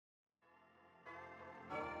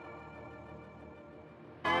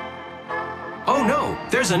Oh no,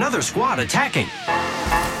 there's another squad attacking.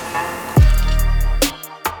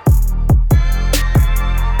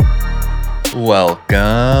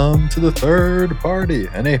 Welcome to the Third Party,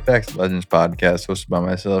 an Apex Legends podcast hosted by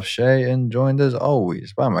myself, Shay, and joined as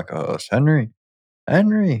always by my co-host, Henry.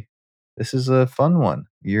 Henry, this is a fun one.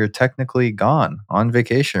 You're technically gone on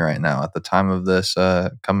vacation right now at the time of this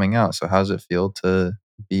coming out. So how's it feel to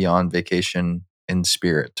be on vacation in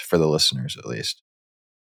spirit for the listeners, at least?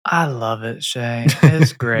 I love it, Shay.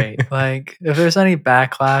 It's great. Like, if there's any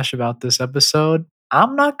backlash about this episode,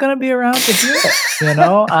 I'm not gonna be around to hear it.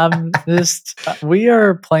 I'm just we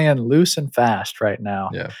are playing loose and fast right now.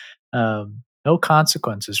 Yeah. No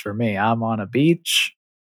consequences for me. I'm on a beach,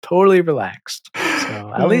 totally relaxed.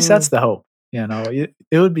 So at least that's the hope. It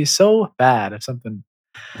would be so bad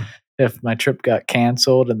if my trip got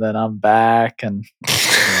canceled and then I'm back and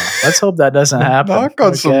let's hope that doesn't happen. Knock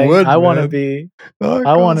on some wood, I want to man. be Knock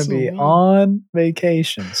I on want to some be wood. on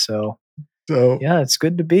vacation. So So yeah, it's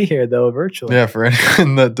good to be here though virtually. yeah, for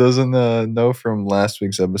anyone that doesn't know from last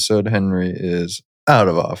week's episode, Henry is out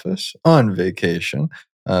of office on vacation.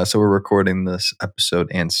 So we're recording this episode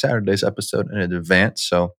and Saturday's episode in advance.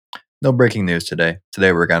 So no breaking news today.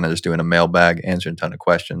 Today we're kind of just doing a mailbag, answering a ton of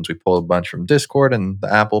questions. We pulled a bunch from Discord and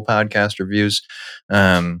the Apple podcast reviews.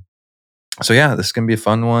 So yeah, this is gonna be a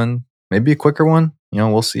fun one. Maybe a quicker one.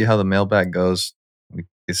 We'll see how the mailbag goes.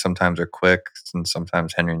 These sometimes are quick, and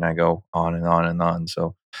sometimes Henry and I go on and on and on.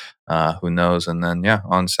 So who knows? And then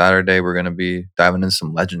on Saturday we're gonna be diving into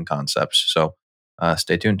some legend concepts. So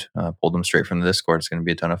stay tuned. Pulled them straight from the Discord. It's gonna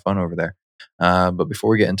be a ton of fun over there. But before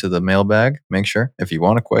we get into the mailbag, make sure if you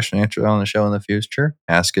want a question answered on the show in the future,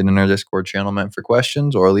 ask it in our Discord channel meant for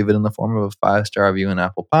questions, or leave it in the form of a 5-star review in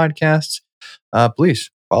Apple Podcasts. Please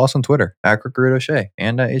follow us on Twitter at CrookedRoche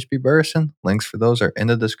and at HB Burrison. Links for those are in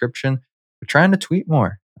the description. We're trying to tweet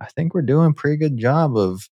more. I think we're doing a pretty good job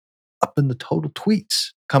of upping the total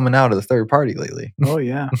tweets coming out of the third party lately. Oh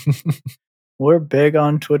yeah. We're big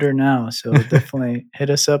on Twitter now, so definitely hit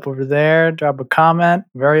us up over there, drop a comment,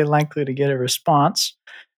 very likely to get a response.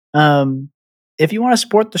 If you want to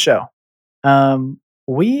support the show,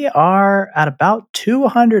 we are at about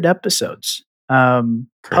 200 episodes,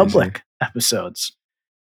 public episodes.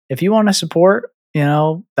 If you want to support,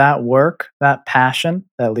 that work, that passion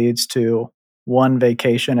that leads to one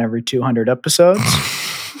vacation every 200 episodes,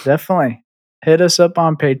 definitely hit us up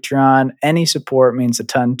on Patreon. Any support means a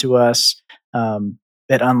ton to us.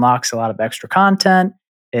 It unlocks a lot of extra content.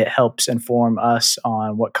 It helps inform us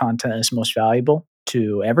on what content is most valuable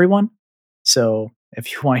to everyone. So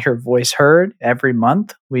if you want your voice heard, every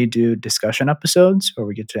month we do discussion episodes where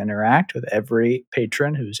we get to interact with every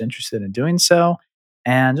patron who's interested in doing so.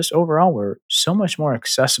 And just overall, we're so much more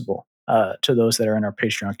accessible to those that are in our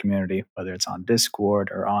Patreon community, whether it's on Discord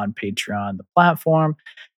or on Patreon, the platform.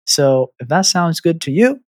 So if that sounds good to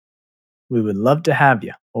you, we would love to have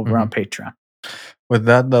you over on Patreon. With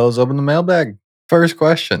that, though, let's open the mailbag. First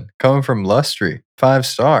question coming from Lustry,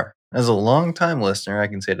 5-star. As a longtime listener, I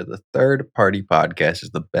can say that the Third Party podcast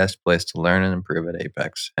is the best place to learn and improve at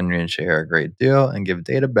Apex. Henry and Shay are a great deal and give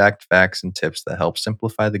data-backed facts and tips that help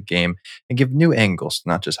simplify the game and give new angles,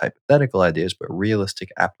 not just hypothetical ideas, but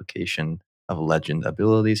realistic application of legend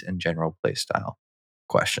abilities and general playstyle.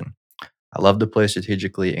 Question. I love to play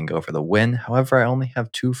strategically and go for the win. However, I only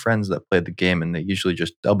have 2 friends that play the game and they usually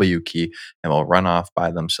just W key and will run off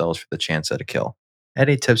by themselves for the chance at a kill.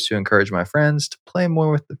 Any tips to encourage my friends to play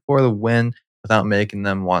more for the win without making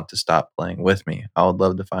them want to stop playing with me? I would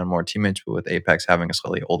love to find more teammates, but with Apex having a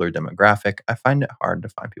slightly older demographic, I find it hard to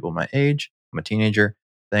find people my age. I'm a teenager.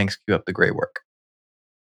 Thanks. Keep up the great work.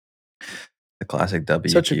 The classic W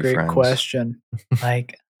key friends. Such a great question.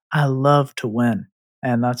 Like, I love to win,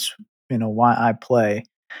 and that's why I play.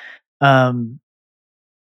 I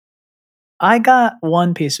got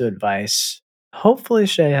one piece of advice. Hopefully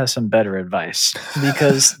Shay has some better advice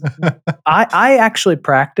because I actually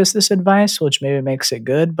practice this advice, which maybe makes it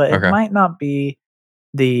good, but it might not be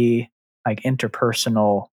the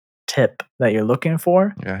interpersonal tip that you're looking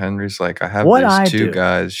for. Yeah, Henry's like, I have these 2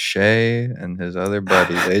 guys, Shay and his other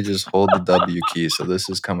buddy. They just hold the W key, so this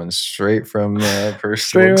is coming straight from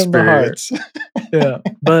personal experience. Yeah,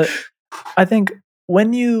 but I think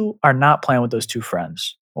when you are not playing with those 2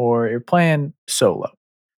 friends or you're playing solo,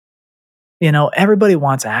 everybody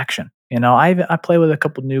wants action. I play with a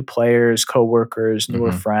couple new players, coworkers,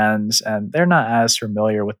 newer friends, and they're not as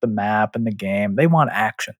familiar with the map and the game. They want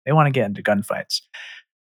action. They want to get into gunfights.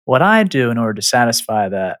 What I do in order to satisfy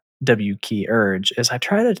that W key urge is I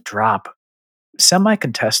try to drop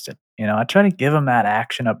semi-contested. I try to give them that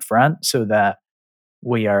action up front so that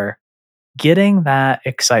we are getting that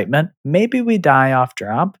excitement, maybe we die off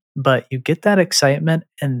drop, but you get that excitement,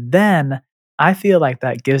 and then I feel like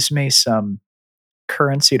that gives me some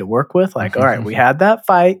currency to work with. Like, all right, we had that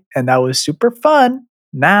fight and that was super fun.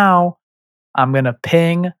 Now I'm going to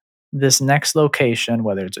ping this next location,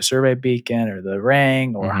 whether it's a survey beacon or the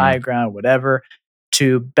ring or high ground, whatever,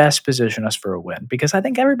 to best position us for a win. Because I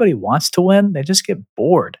think everybody wants to win. They just get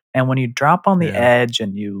bored. And when you drop on the Yeah. edge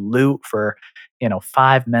and you loot for,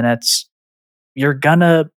 5 minutes, you're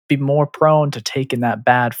gonna be more prone to taking that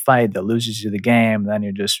bad fight that loses you the game. Then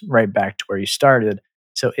you're just right back to where you started.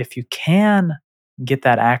 So if you can get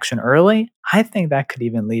that action early, I think that could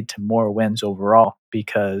even lead to more wins overall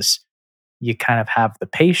because you kind of have the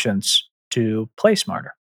patience to play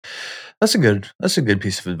smarter. That's a good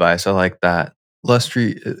piece of advice. I like that.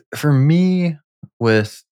 Lustry, for me,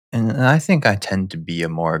 and I think I tend to be a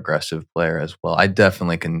more aggressive player as well. I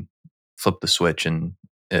definitely can flip the switch, and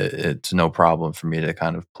it's no problem for me to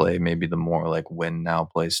kind of play maybe the more like win now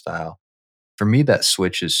play style. For me, that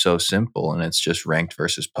switch is so simple, and it's just ranked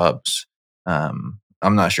versus pubs. I'm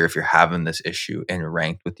not sure if you're having this issue in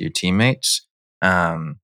ranked with your teammates,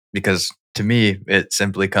 um, because to me, it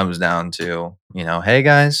simply comes down to, hey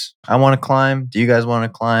guys, I want to climb. Do you guys want to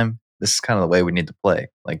climb? This is kind of the way we need to play.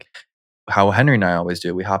 Like how Henry and I always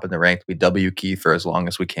do. We hop in the ranked, we W key for as long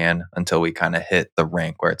as we can until we kind of hit the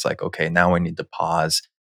rank where it's like, okay, now we need to pause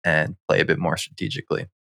and play a bit more strategically.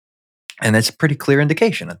 And it's a pretty clear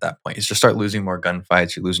indication at that point. You just start losing more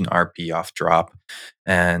gunfights, you're losing RP off drop.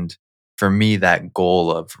 And for me, that goal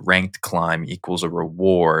of ranked climb equals a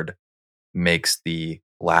reward makes the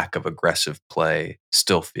lack of aggressive play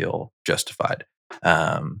still feel justified.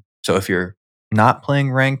 So if you're not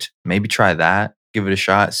playing ranked, maybe try that, give it a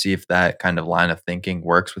shot, see if that kind of line of thinking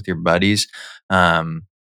works with your buddies.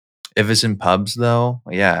 If it's in pubs, though,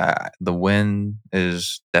 yeah, the win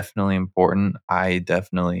is definitely important. I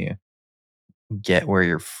definitely get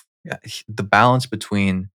where yeah, the balance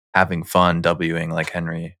between having fun Wing like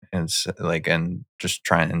Henry and just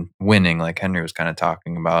trying and winning like Henry was kind of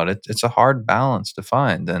talking about. It's a hard balance to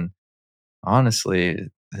find, and honestly,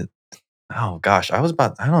 oh gosh, I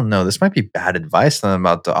don't know, this might be bad advice that I'm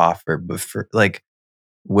about to offer, but for like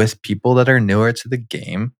with people that are newer to the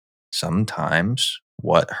game, sometimes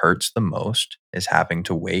what hurts the most is having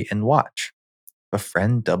to wait and watch. If a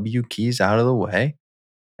friend W keys out of the way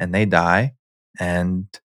and they die and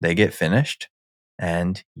they get finished,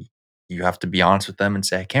 and you have to be honest with them and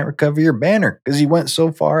say, I can't recover your banner because you went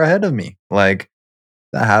so far ahead of me. Like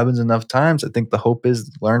that happens enough times. I think the hope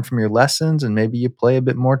is learn from your lessons and maybe you play a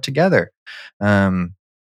bit more together. Um,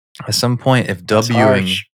 at some point, if That's Wing,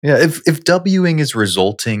 harsh. yeah, if Wing is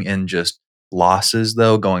resulting in just losses,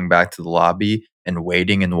 though, going back to the lobby and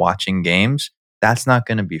waiting and watching games, that's not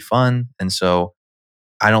going to be fun. And so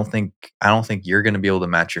I don't think you're going to be able to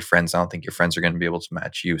match your friends. I don't think your friends are going to be able to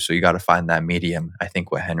match you. So you got to find that medium. I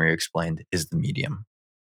think what Henry explained is the medium.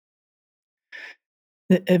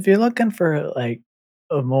 If you're looking for like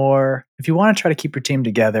if you want to try to keep your team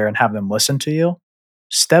together and have them listen to you,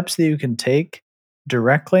 steps that you can take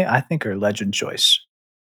directly, I think are legend choice.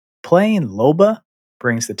 Playing Loba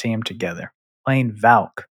brings the team together. Playing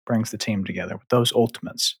Valk brings the team together with those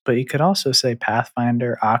ultimates. But you could also say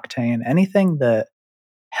Pathfinder, Octane, anything that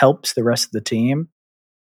helps the rest of the team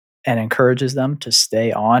and encourages them to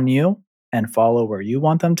stay on you and follow where you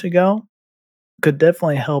want them to go could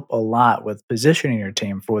definitely help a lot with positioning your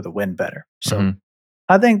team for the win better. So Mhm.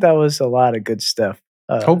 I think that was a lot of good stuff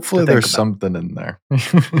Hopefully, to think there's about. something in there.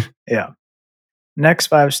 Yeah. Next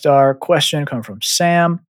 5-star question come from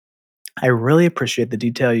Sam. I really appreciate the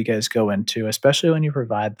detail you guys go into, especially when you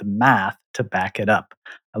provide the math to back it up.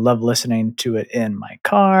 I love listening to it in my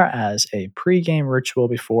car as a pregame ritual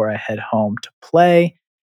before I head home to play,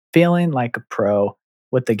 feeling like a pro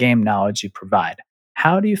with the game knowledge you provide.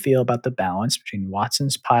 How do you feel about the balance between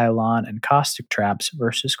Watson's Pylon and Caustic Traps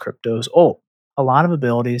versus Crypto's ult? A lot of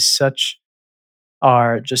abilities, such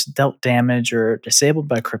are just dealt damage or disabled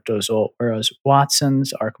by Crypto's ult, whereas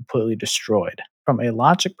Watson's are completely destroyed. From a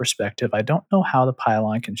logic perspective, I don't know how the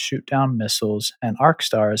pylon can shoot down missiles and arc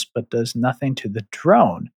stars, but does nothing to the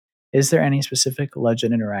drone. Is there any specific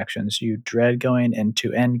legend interactions you dread going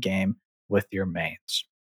into endgame with your mains?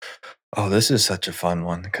 Oh, this is such a fun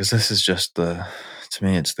one because this is just to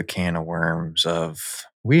me, it's the can of worms of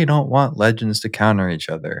we don't want legends to counter each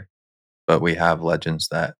other, but we have legends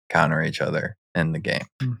that counter each other in the game.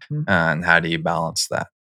 Mhm. And how do you balance that?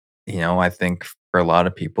 I think for a lot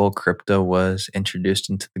of people, crypto was introduced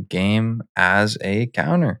into the game as a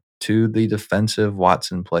counter to the defensive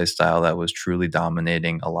Watson playstyle that was truly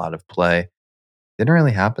dominating a lot of play. Didn't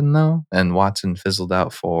really happen though, and Watson fizzled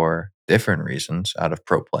out for different reasons out of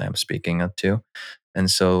pro play I'm speaking of too. And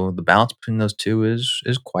so the balance between those two is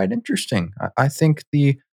quite interesting. I think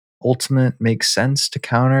the ultimate makes sense to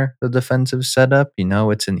counter the defensive setup.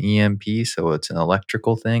 It's an EMP, so it's an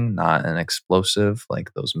electrical thing, not an explosive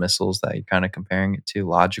like those missiles that you're kind of comparing it to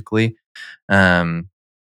logically. Um,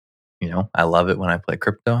 I love it when I play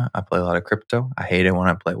crypto. I play a lot of crypto. I hate it when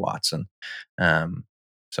I play Watson. Um,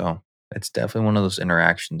 so it's definitely one of those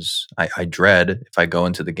interactions I dread if I go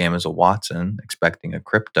into the game as a Watson expecting a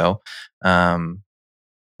crypto. Um,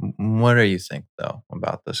 what do you think though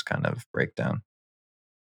about this kind of breakdown?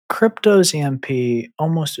 Crypto's EMP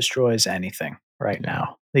almost destroys anything right Yeah.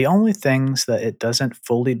 now. The only things that it doesn't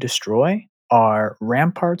fully destroy are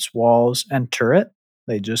ramparts, walls, and turret.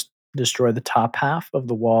 They just destroy the top half of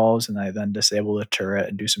the walls and they then disable the turret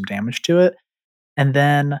and do some damage to it. And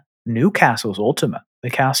then Newcastle's ultimate, the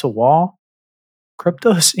castle wall,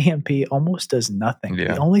 Crypto's EMP almost does nothing. The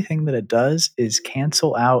Yeah. only thing that it does is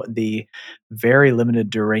cancel out the very limited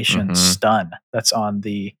duration Hmm. stun that's on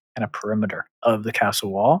the kind of perimeter of the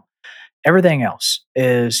castle wall. Everything else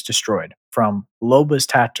is destroyed from Loba's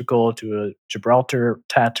tactical to a Gibraltar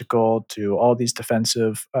tactical to all these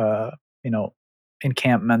defensive, you know,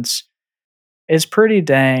 encampments. It's pretty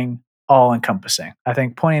dang all encompassing. I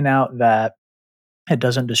think pointing out that it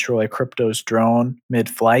doesn't destroy Crypto's drone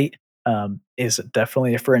mid-flight is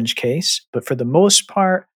definitely a fringe case. But for the most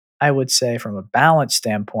part, I would say from a balance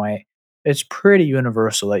standpoint, it's pretty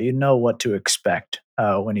universal that you know what to expect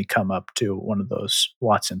when you come up to one of those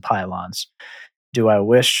Watson pylons. Do I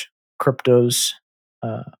wish Crypto's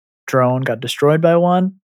uh, drone got destroyed by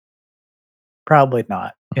one? Probably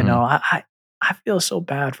not. Hmm. I feel so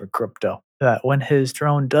bad for Crypto that when his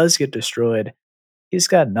drone does get destroyed, he's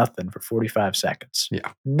got nothing for 45 seconds.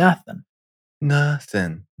 Yeah. Nothing.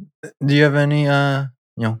 Nothing. Do you have any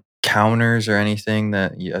counters or anything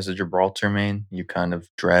that you, as a Gibraltar main, you kind of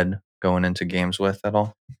dread going into games with at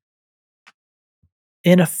all?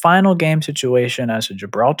 In a final game situation as a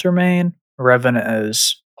Gibraltar main, Revenant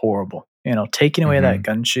is horrible. Taking away that Hmm.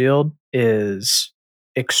 gun shield is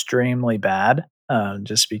extremely bad,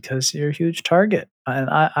 just because you're a huge target. And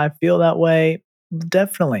I feel that way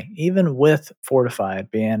definitely, even with Fortified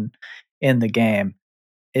being in the game.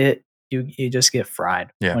 You just get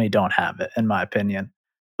fried Yeah. when you don't have it, in my opinion.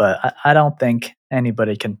 But I don't think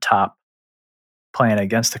anybody can top playing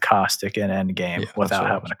against a caustic in endgame Yeah, that's without what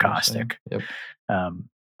I having was a gonna say. caustic. Yep.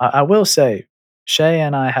 I will say, Shay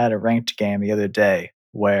and I had a ranked game the other day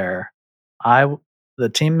where the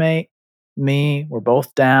teammate, me, were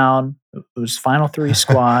both down. It was final three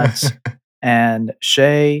squads, and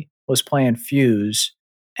Shay was playing Fuse,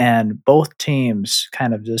 and both teams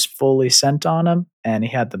kind of just fully sent on him, and he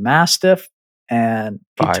had the Mastiff, and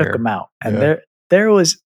he took him Fire. out. And Yeah. there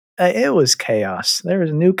was it was chaos. There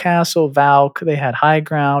was Newcastle, Valk. They had high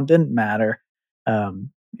ground. Didn't matter.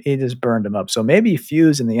 He just burned him up. So maybe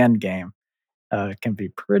Fuse in the end game can be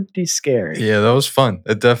pretty scary. Yeah, that was fun.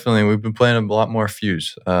 It definitely we've been playing a lot more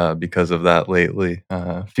Fuse, because of that lately.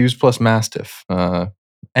 Fuse plus Mastiff.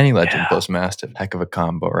 Any Legend Yeah. plus Mastiff, heck of a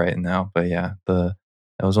combo right now. But yeah, the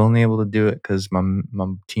I was only able to do it because my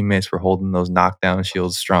teammates were holding those knockdown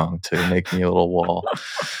shields strong to make me a little wall.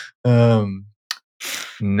 Um,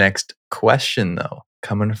 Next question though,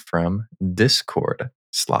 coming from Discord,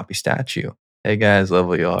 Sloppy Statue. Hey guys, love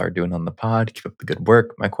what y'all are doing on the pod. Keep up the good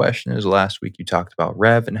work. My question is, last week you talked about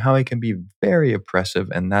Rev and how he can be very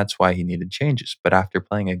oppressive, and that's why he needed changes. But after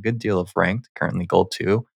playing a good deal of ranked, currently gold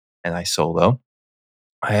 2, and I solo,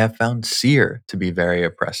 I have found Seer to be very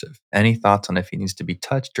oppressive. Any thoughts on if he needs to be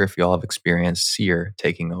touched or if y'all have experienced Seer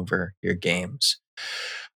taking over your games?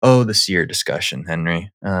 Oh, the Seer discussion,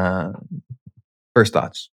 Henry. First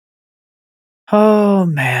thoughts. Oh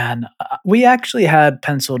man, we actually had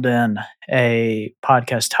penciled in a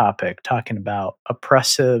podcast topic talking about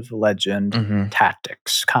oppressive legend Hmm.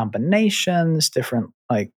 tactics, combinations, different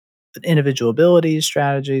like individual abilities,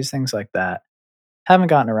 strategies, things like that. Haven't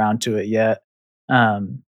gotten around to it yet.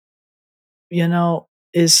 Um,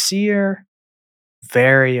 is Seer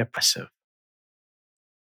very oppressive?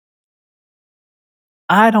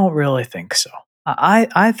 I don't really think so.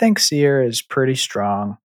 I think Seer is pretty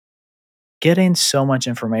strong. Getting so much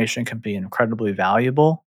information can be incredibly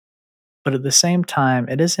valuable, but at the same time,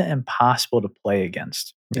 it isn't impossible to play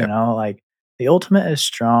against. Yep. Like the ultimate is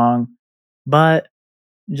strong, but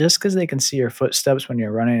just because they can see your footsteps when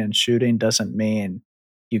you're running and shooting doesn't mean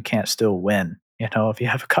you can't still win. If you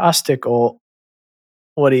have a caustic ult,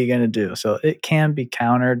 what are you going to do? So it can be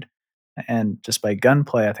countered, and just by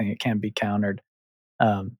gunplay, I think it can be countered.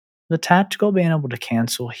 Um, the tactical being able to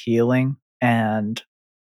cancel healing and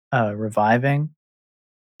reviving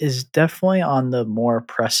is definitely on the more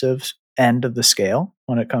oppressive end of the scale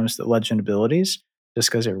when it comes to legend abilities, just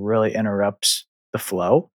because it really interrupts the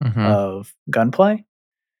flow Hmm. of gunplay.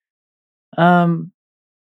 Um,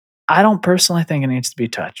 I don't personally think it needs to be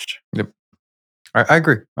touched. Yep. I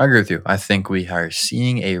agree. I agree with you. I think we are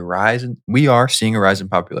seeing a rise in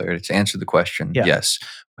popularity. To answer the question, Yeah, yes.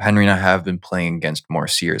 Henry and I have been playing against more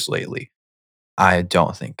Seers lately. I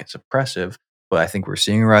don't think it's oppressive, but I think we're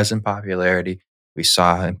seeing a rise in popularity. We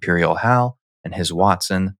saw Imperial Hal and his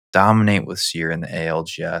Watson dominate with Seer in the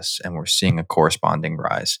ALGS, and we're seeing a corresponding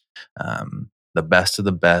rise. The best of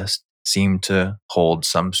the best seem to hold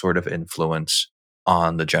some sort of influence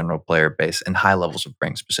on the general player base and high levels of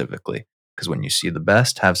rank specifically. Because when you see the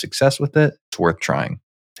best have success with it, it's worth trying.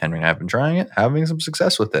 Henry and I have been trying it, having some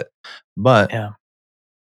success with it. But yeah,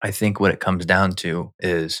 I think what it comes down to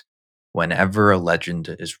is whenever a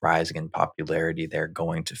legend is rising in popularity, they're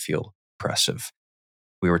going to feel oppressive.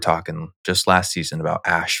 We were talking just last season about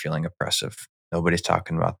Ash feeling oppressive. Nobody's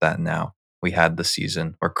talking about that now. We had the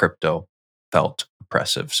season where crypto felt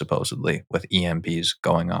oppressive, supposedly, with EMPs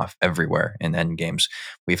going off everywhere in end games.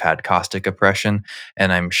 We've had caustic oppression,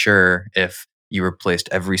 and I'm sure if you replaced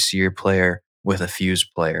every Seer player with a Fuse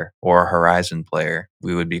player or a Horizon player,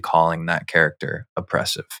 we would be calling that character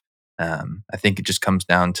oppressive. I think it just comes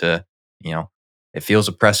down to, you know, it feels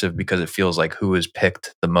oppressive because it feels like who is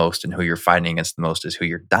picked the most and who you're fighting against the most is who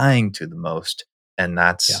you're dying to the most. And yeah.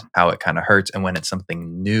 that's how it kind of hurts. And when it's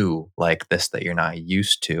something new like this that you're not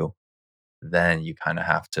used to, then you kind of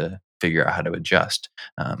have to figure out how to adjust.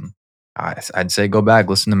 Um, I'd say go back,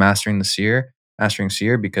 listen to Mastering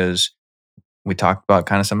Seer, because we talked about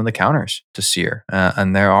kind of some of the counters to Seer,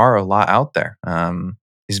 and there are a lot out there.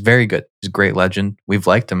 He's very good. He's a great legend. We've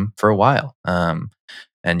liked him for a while.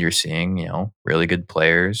 And you're seeing, really good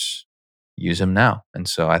players use him now. And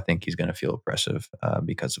so I think he's going to feel oppressive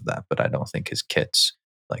because of that. But I don't think his kit's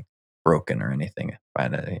like broken or anything by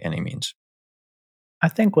any means. I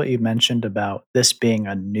think what you mentioned about this being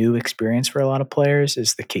a new experience for a lot of players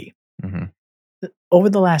is the key. Hmm. Over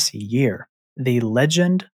the last year, the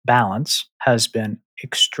legend balance has been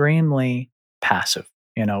extremely passive.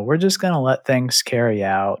 We're just going to let things carry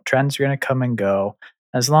out. Trends are going to come and go.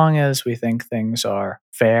 As long as we think things are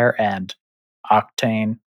fair and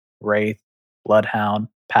Octane, Wraith, Bloodhound,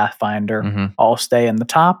 Pathfinder Hmm. all stay in the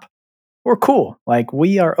top, we're cool. Like,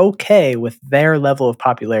 we are okay with their level of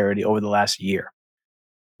popularity over the last year.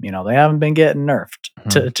 They haven't been getting nerfed Hmm.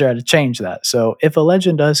 to try to change that. So if a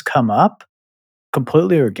legend does come up,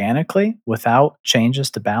 completely organically without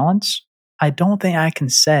changes to balance, I don't think I can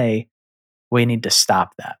say we need to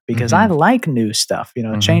stop that because I Hmm. like new stuff.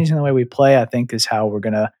 Hmm. Changing the way we play, I think, is how we're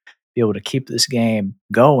going to be able to keep this game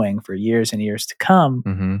going for years and years to come.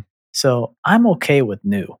 Hmm. So I'm okay with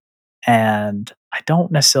new. And I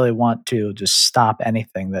don't necessarily want to just stop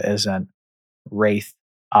anything that isn't Wraith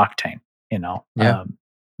Octane. You know, Yeah. um,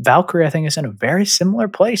 Valkyrie, I think, is in a very similar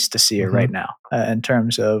place to see her Hmm. right now in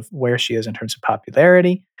terms of where she is in terms of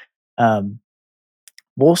popularity. Um,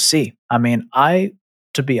 we'll see. I mean,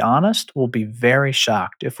 to be honest, will be very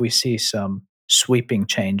shocked if we see some sweeping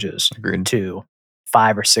changes Agreed. to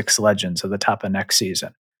 5 or 6 legends at the top of next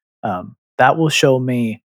season. That will show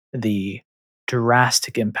me the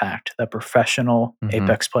drastic impact that professional Hmm.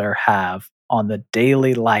 Apex player have on the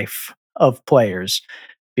daily life of players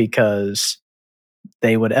because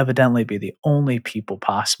they would evidently be the only people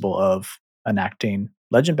possible of enacting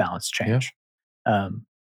legend balance Yeah. change, um,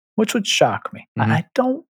 which would shock me. I, Hmm. I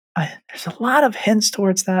don't. There's a lot of hints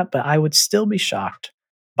towards that, but I would still be shocked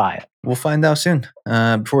by it. We'll find out soon.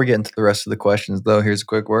 Before we get into the rest of the questions, though, here's a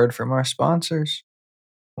quick word from our sponsors.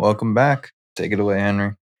 Welcome back. Take it away,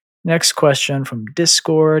 Henry. Next question from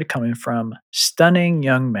Discord coming from Stunning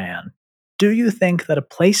Young Man. Do you think that a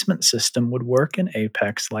placement system would work in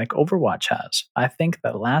Apex like Overwatch has? I think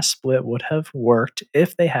that last split would have worked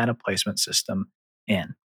if they had a placement system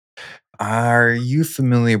in. Are you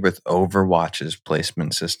familiar with Overwatch's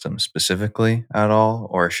placement system specifically at all,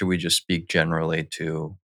 or should we just speak generally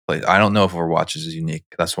to play? I don't know if Overwatch is unique.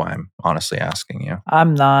 That's why I'm honestly asking you.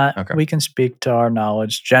 I'm not. Okay. We can speak to our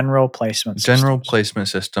knowledge. General placement General systems. placement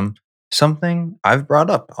system, something I've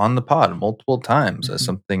brought up on the pod multiple times as Mhm.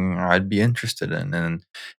 something I'd be interested in. And,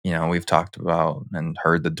 we've talked about and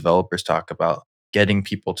heard the developers talk about getting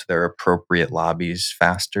people to their appropriate lobbies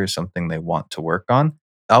faster, something they want to work on.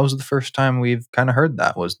 That was the first time we've kind of heard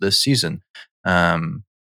that was this season. Um,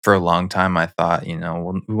 for a long time, I thought, we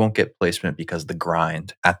won't get placement because the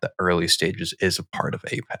grind at the early stages is a part of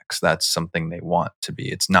Apex. That's something they want to be.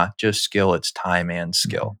 It's not just skill, it's time and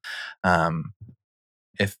skill. Mhm. Um,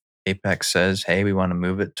 if Apex says, hey, we want to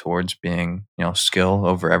move it towards being, skill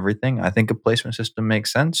over everything, I think a placement system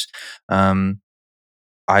makes sense.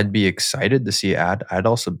 I'd be excited to see it add. I'd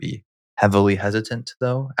also be heavily hesitant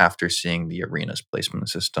though after seeing the arenas placement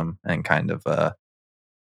system and kind of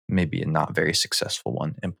maybe a not very successful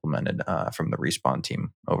one implemented from the Respawn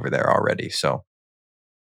team over there already. So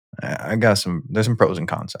I got there's some pros and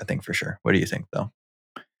cons, I think, for sure. What do you think though?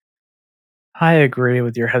 I agree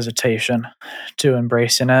with your hesitation to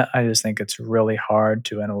embracing it. I just think it's really hard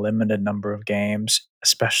to, in a limited number of games,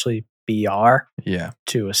 especially BR, Yeah.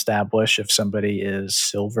 to establish if somebody is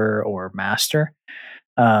silver or master.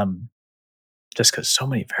 Um, just because so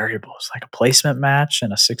many variables, like a placement match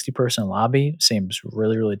in a 60-person lobby seems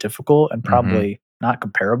really, really difficult and probably not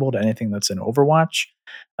comparable to anything that's in Overwatch.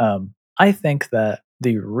 I think that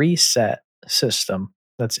the reset system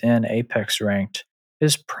that's in Apex Ranked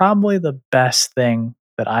is probably the best thing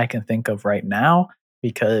that I can think of right now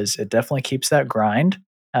because it definitely keeps that grind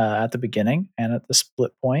at the beginning and at the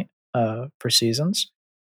split point for seasons.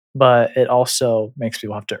 But it also makes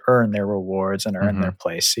people have to earn their rewards and earn their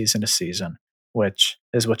place season to season, which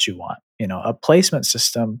is what you want. A placement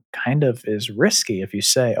system kind of is risky if you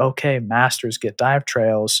say, okay, masters get dive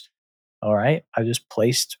trails. All right,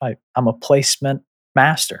 I'm a placement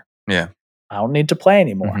master. Yeah. I don't need to play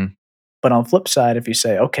anymore. Mhm. But on the flip side, if you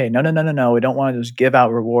say, okay, no, we don't want to just give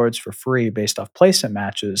out rewards for free based off placement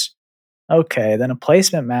matches, okay, then a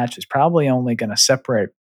placement match is probably only going to separate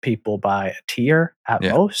people by a tier at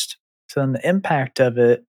Yeah. most. So then the impact of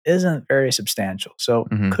it isn't very substantial. So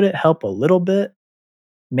Mhm. could it help a little bit?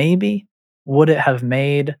 Maybe. Would it have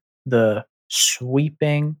made the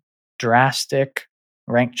sweeping, drastic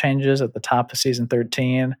rank changes at the top of season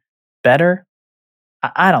 13 better?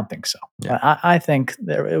 I don't think so. Yeah. I think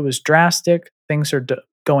it was drastic. Things are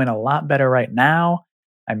going a lot better right now.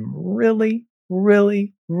 I'm really,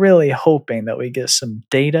 really, really hoping that we get some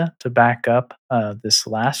data to back up this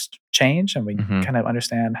last change and we Mhm. kind of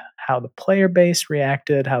understand how the player base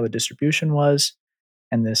reacted, how the distribution was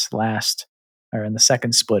in this last or in the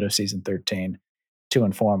second split of season 13 to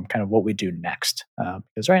inform kind of what we do next.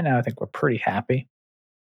 Because right now, I think we're pretty happy.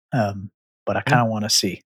 But I Yeah. kind of want to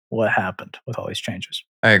see what happened with all these changes.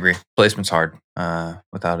 I agree. Placement's hard,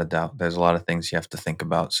 without a doubt. There's a lot of things you have to think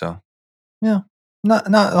about. So, yeah, not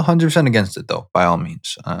 100% against it though. By all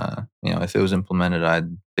means, if it was implemented,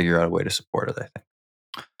 I'd figure out a way to support it. I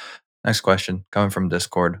think. Next question coming from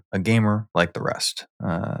Discord. A gamer like the rest.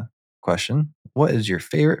 Question: what is your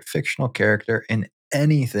favorite fictional character in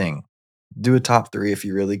anything? Do a top 3 if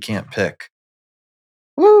you really can't pick.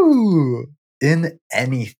 Woo! In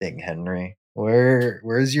anything, Henry.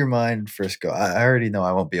 Where's your mind first go? I already know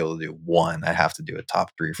I won't be able to do one. I have to do a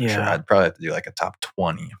top 3 for sure. Yeah. I'd probably have to do like a top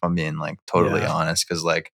 20 if I'm being like totally Yeah. honest. Cause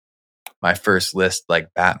like my first list,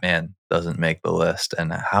 like Batman doesn't make the list.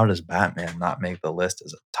 And how does Batman not make the list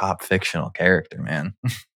as a top fictional character, man?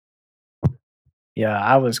 Yeah,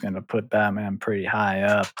 I was gonna put Batman pretty high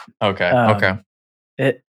up. Okay.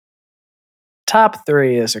 It top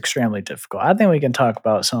 3 is extremely difficult. I think we can talk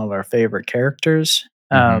about some of our favorite characters.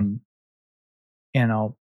 Mhm.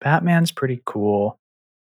 Batman's pretty cool.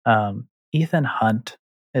 Ethan Hunt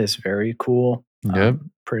is very cool. Yep.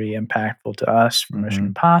 Pretty impactful to us from Mission Mhm.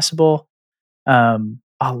 Impossible.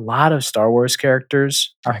 A lot of Star Wars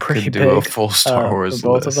characters are I pretty could do a big full Star for Wars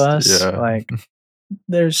both of list. us. Yeah. Like,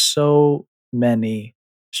 there's so many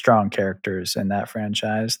strong characters in that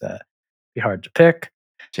franchise that be hard to pick.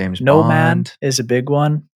 James Nomad Bond. is a big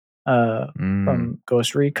one Mm. from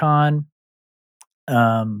Ghost Recon.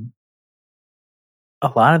 Um,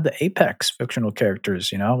 a lot of the Apex fictional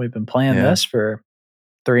characters, we've been playing Yeah. this for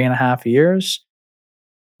 3.5 years.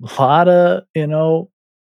 A lot of,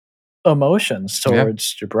 emotions Yeah.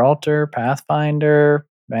 towards Gibraltar, Pathfinder,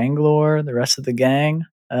 Bangalore, the rest of the gang.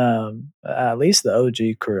 At least the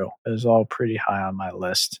OG crew is all pretty high on my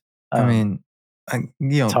list. I mean,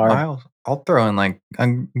 It's hard. I'll throw in like I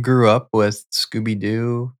grew up with Scooby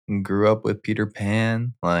Doo and grew up with Peter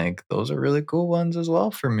Pan. Like those are really cool ones as well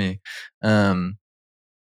for me. Um,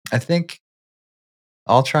 I think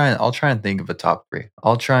I'll try and think of a top 3.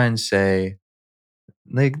 I'll try and say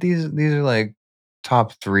like these are like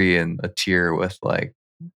top 3 in a tier with like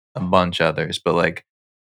a bunch others, but like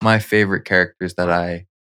my favorite characters that I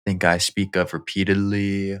think I speak of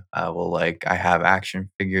repeatedly, I have action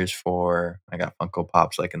figures for. I got Funko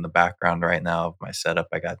Pops like in the background right now of my setup.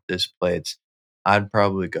 I got disc plates. I'd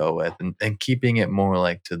probably go with and keeping it more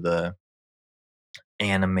like to the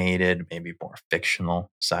animated, maybe more fictional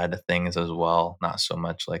side of things as well. Not so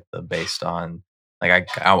much like the based on Like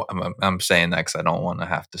I'm saying that because I don't want to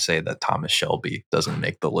have to say that Thomas Shelby doesn't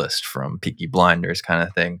make the list from Peaky Blinders kind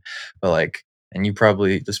of thing. But like, and you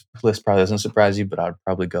probably, this list probably doesn't surprise you, but I'd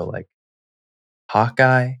probably go like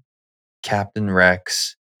Hawkeye, Captain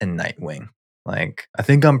Rex, and Nightwing. Like, I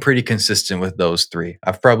think I'm pretty consistent with those three.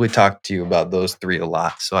 I've probably talked to you about those three a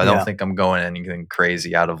lot, so I don't Yeah. think I'm going anything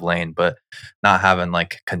crazy out of lane. But not having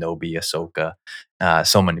like Kenobi, Ahsoka,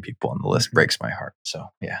 so many people on the list Mhm. breaks my heart. So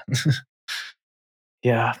yeah,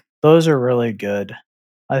 Yeah, those are really good.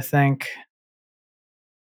 I think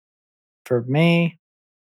for me,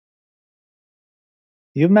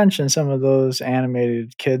 you mentioned some of those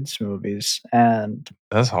animated kids movies, and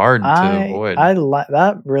that's hard to avoid.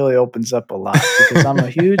 that really opens up a lot because I'm a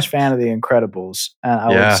huge fan of The Incredibles, and I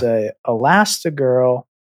would Yeah. say Elastigirl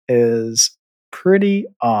is pretty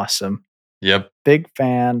awesome. Yep. Big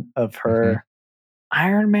fan of Mm-hmm. her.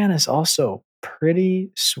 Iron Man is also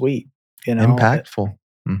pretty sweet, Impactful.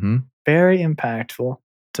 Mm-hmm. very impactful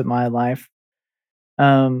to my life.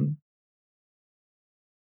 I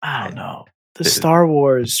don't know. The Star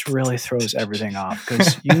Wars really throws everything off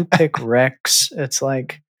because you pick Rex. It's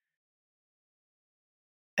like,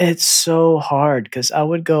 it's so hard because I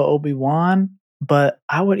would go Obi-Wan, but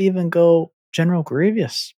I would even go General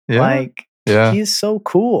Grievous. Yeah. Like, Yeah. he's so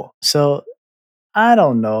cool. So I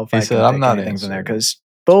don't know if He I said, can "I'm pick not anything from there answering." because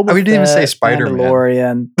Boba we didn't even say Fett, Spider-Man.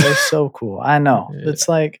 Mandalorian, they're so cool. I know. Yeah. It's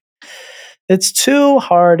like, it's too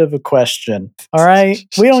hard of a question. All right?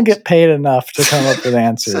 We don't get paid enough to come up with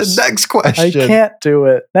answers. Said next I question. can't do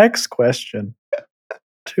it. Next question.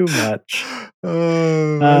 Too much.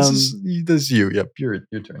 This is you. Yep, your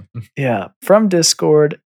turn. Yeah. From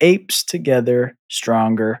Discord, apes together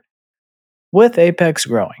stronger. With Apex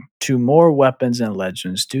growing to more weapons and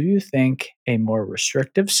legends, do you think a more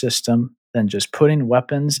restrictive system than just putting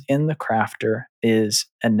weapons in the crafter is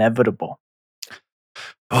inevitable?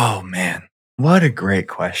 Oh man, what a great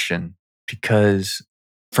question. Because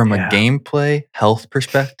from a Yeah. gameplay health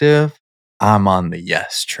perspective, I'm on the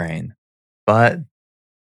yes train. But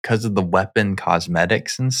because of the weapon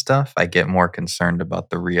cosmetics and stuff, I get more concerned about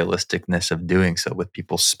the realisticness of doing so with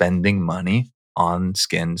people spending money on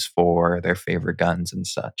skins for their favorite guns and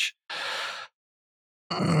such.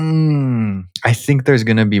 I think there's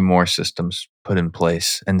going to be more systems put in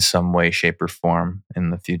place in some way, shape, or form in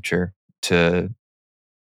the future to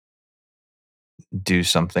do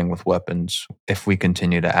something with weapons if we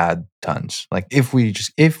continue to add tons. Like if we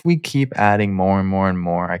keep adding more and more and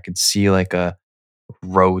more, I could see like a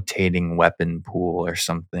rotating weapon pool or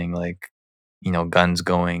something, like, guns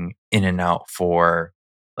going in and out for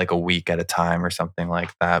like a week at a time or something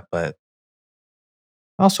like that. But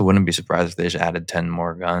I also wouldn't be surprised if they just added 10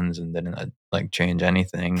 more guns and didn't like change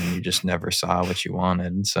anything and you just never saw what you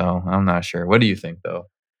wanted. So I'm not sure. What do you think though?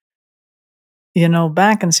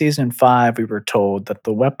 Back in season 5, we were told that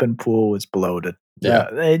the weapon pool was bloated. Yeah.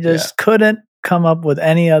 They just couldn't come up with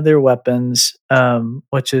any other weapons,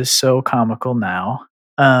 which is so comical now.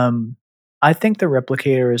 I think the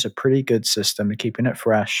replicator is a pretty good system to keeping it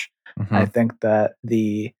fresh. Mhm. I think that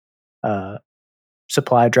the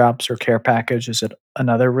supply drops or care package is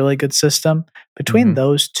another really good system. Between Mhm.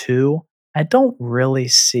 those two, I don't really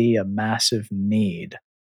see a massive need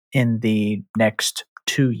in the next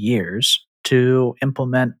 2 years to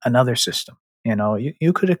implement another system.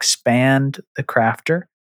 You could expand the crafter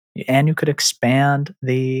and you could expand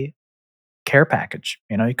the care package.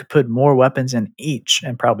 You could put more weapons in each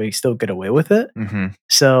and probably still get away with it. Mhm.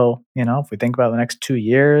 So, if we think about the next 2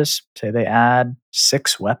 years, say they add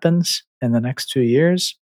 6 weapons in the next 2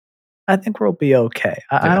 years, I think we'll be okay.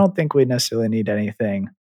 I Yeah. don't think we necessarily need anything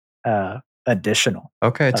additional.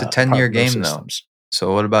 Okay, it's a apart 10-year from those game though. systems.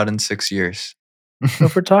 So what about in 6 years? So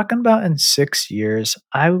if we're talking about in 6 years,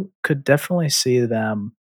 I could definitely see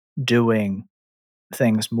them doing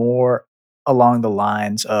things more along the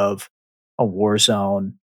lines of a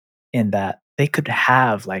Warzone, in that they could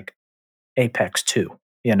have like Apex 2,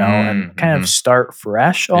 and kind of Mhm. start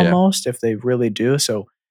fresh Yeah. almost if they really do. So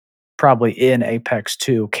probably in Apex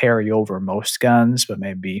 2 carry over most guns, but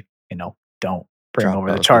maybe, don't bring Drop over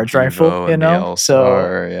the out charge rifle, Devo and the So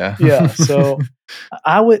LSR, yeah. yeah, so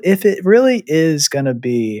I would, if it really is gonna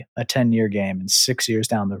be a 10-year game and 6 years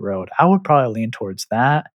down the road, I would probably lean towards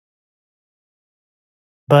that.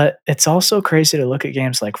 But it's also crazy to look at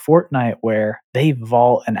games like Fortnite where they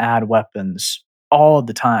vault and add weapons all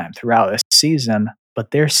the time throughout a season,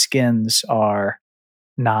 but their skins are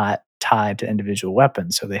not tied to individual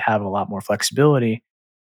weapons, so they have a lot more flexibility.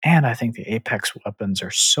 And I think the Apex weapons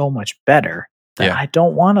are so much better that Yeah. I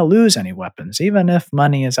don't wanna lose any weapons, even if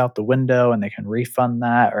money is out the window and they can refund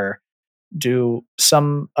that or do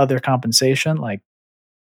some other compensation. Like,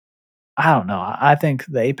 I don't know. I think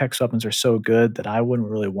the Apex weapons are so good that I wouldn't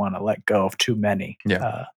really want to let go of too many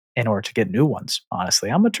in order to get new ones. Honestly,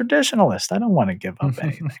 I'm a traditionalist. I don't want to give up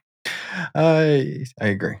anything. I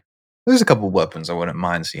agree. There's a couple weapons I wouldn't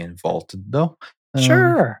mind seeing vaulted though.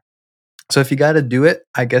 Sure. So if you got to do it,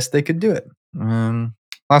 I guess they could do it.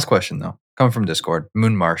 Last question though, coming from Discord,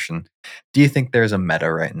 Moon Martian. Do you think there's a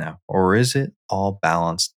meta right now, or is it all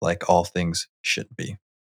balanced like all things should be?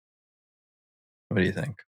 What do you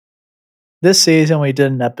think? This season, we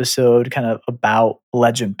did an episode kind of about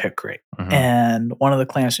legend pick rate. Mhm. And one of the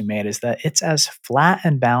claims we made is that it's as flat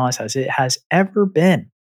and balanced as it has ever been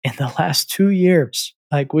in the last 2 years.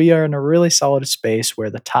 Like, we are in a really solid space where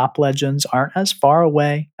the top legends aren't as far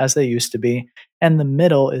away as they used to be, and the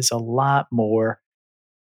middle is a lot more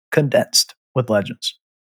condensed with legends.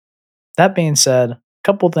 That being said, a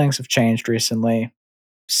couple things have changed recently.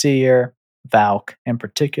 Seer, Valk in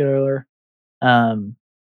particular.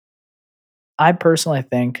 I personally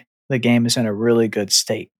think the game is in a really good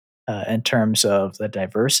state in terms of the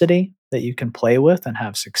diversity that you can play with and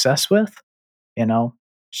have success with. You know,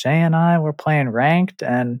 Shay and I were playing ranked,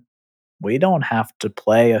 and we don't have to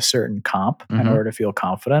play a certain comp in Mhm. order to feel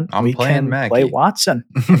confident. I'm We playing can play Maggie. Watson.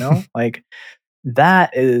 You know, like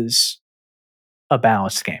that is a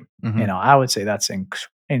balanced game. Mhm. I would say that's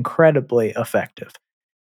incredibly effective.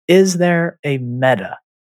 Is there a meta,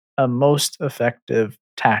 a most effective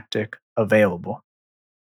tactic available?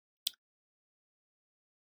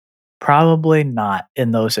 Probably not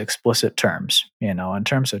in those explicit terms, in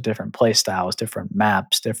terms of different play styles, different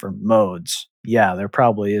maps, different modes. Yeah, there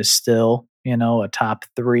probably is still, a top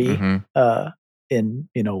 3 Mhm. in,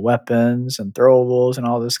 weapons and throwables and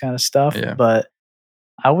all this kind of stuff. Yeah. But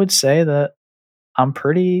I would say that I'm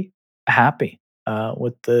pretty happy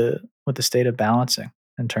with the state of balancing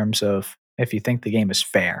in terms of if you think the game is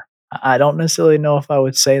fair. I don't necessarily know if I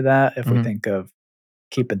would say that if we Mhm. think of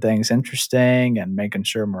keeping things interesting and making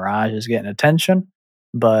sure Mirage is getting attention.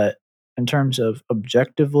 But in terms of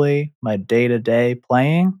objectively, my day to day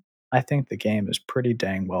playing, I think the game is pretty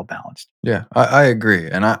dang well balanced. Yeah, I agree.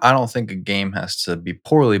 And I don't think a game has to be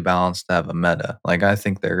poorly balanced to have a meta. Like, I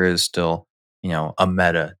think there is still, a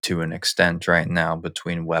meta to an extent right now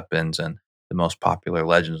between weapons and the most popular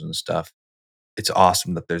legends and stuff. It's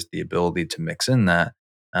awesome that there's the ability to mix in that.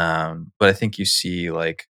 But I think you see,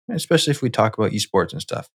 like, especially if we talk about esports and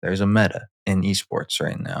stuff, there's a meta in esports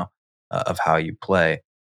right now of how you play.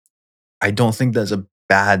 I don't think that's a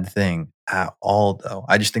bad thing at all, though.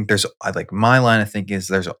 I just think my line of thinking is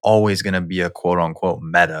there's always going to be a quote unquote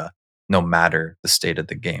meta, no matter the state of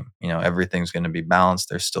the game. Everything's going to be balanced.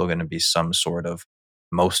 There's still going to be some sort of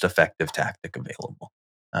most effective tactic available.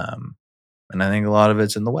 Um, and I think a lot of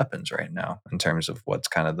it's in the weapons right now in terms of what's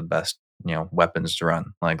kind of the best, weapons to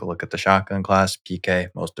run. Like, look at the shotgun class, PK,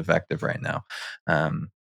 most effective right now.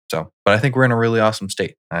 But I think we're in a really awesome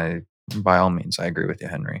state. By all means, I agree with you,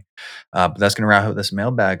 Henry. But that's going to wrap up this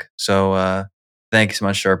mailbag. So thank you so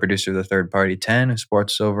much to our producer, the Third Party 10, who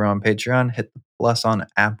supports us over on Patreon. Hit the plus on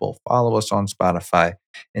Apple, follow us on Spotify,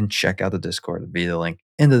 and check out the Discord via the link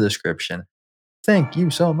in the description. Thank you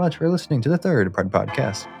so much for listening to the Third Party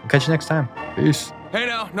Podcast. We'll catch you next time. Peace. Hey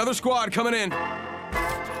now, another squad coming in.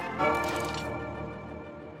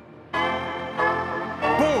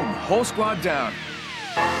 Boom, whole squad down.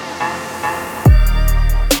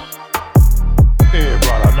 Hey,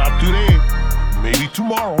 brother, not today.